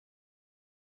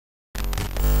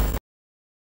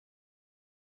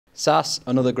Sars,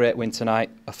 another great win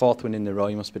tonight, a fourth win in a row.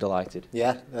 You must be delighted.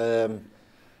 Yeah,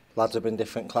 lads have been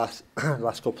different class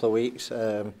last couple of weeks.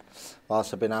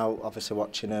 Whilst I've been out, obviously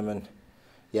watching them, and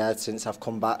yeah, since I've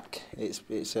come back, it's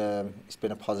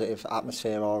been a positive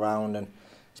atmosphere all round, and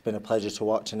it's been a pleasure to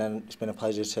watch, and then it's been a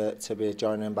pleasure to be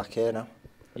joining them back here now.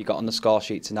 You got on the score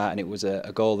sheet tonight, and it was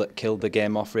a goal that killed the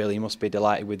game off. Really, you must be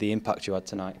delighted with the impact you had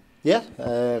tonight. Yeah.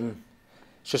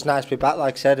 It's just nice to be back,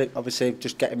 like I said, obviously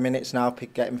just getting minutes now,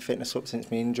 getting fitness up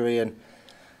since my injury, and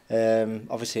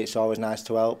obviously it's always nice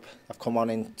to help. I've come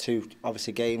on in two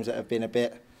obviously games that have been a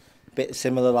bit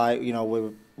similar, like, you know,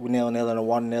 we're 0-0 and a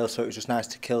 1-0, so it was just nice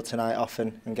to kill tonight off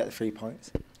and get the 3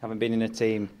 points. Having been in a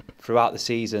team throughout the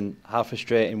season, how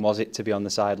frustrating was it to be on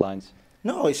the sidelines?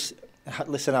 No,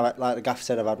 listen, like the gaffer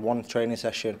said, I've had one training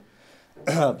session.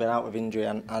 I've been out with injury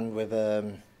and with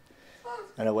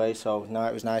and away, so no,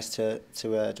 it was nice to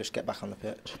just get back on the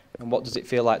pitch. And what does it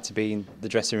feel like to be in the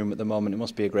dressing room at the moment? It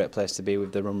must be a great place to be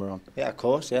with the run we're on. Yeah, of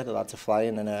course, yeah, the lads are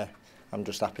flying, and I'm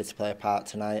just happy to play a part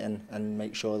tonight and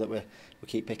make sure that we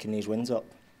keep picking these wins up.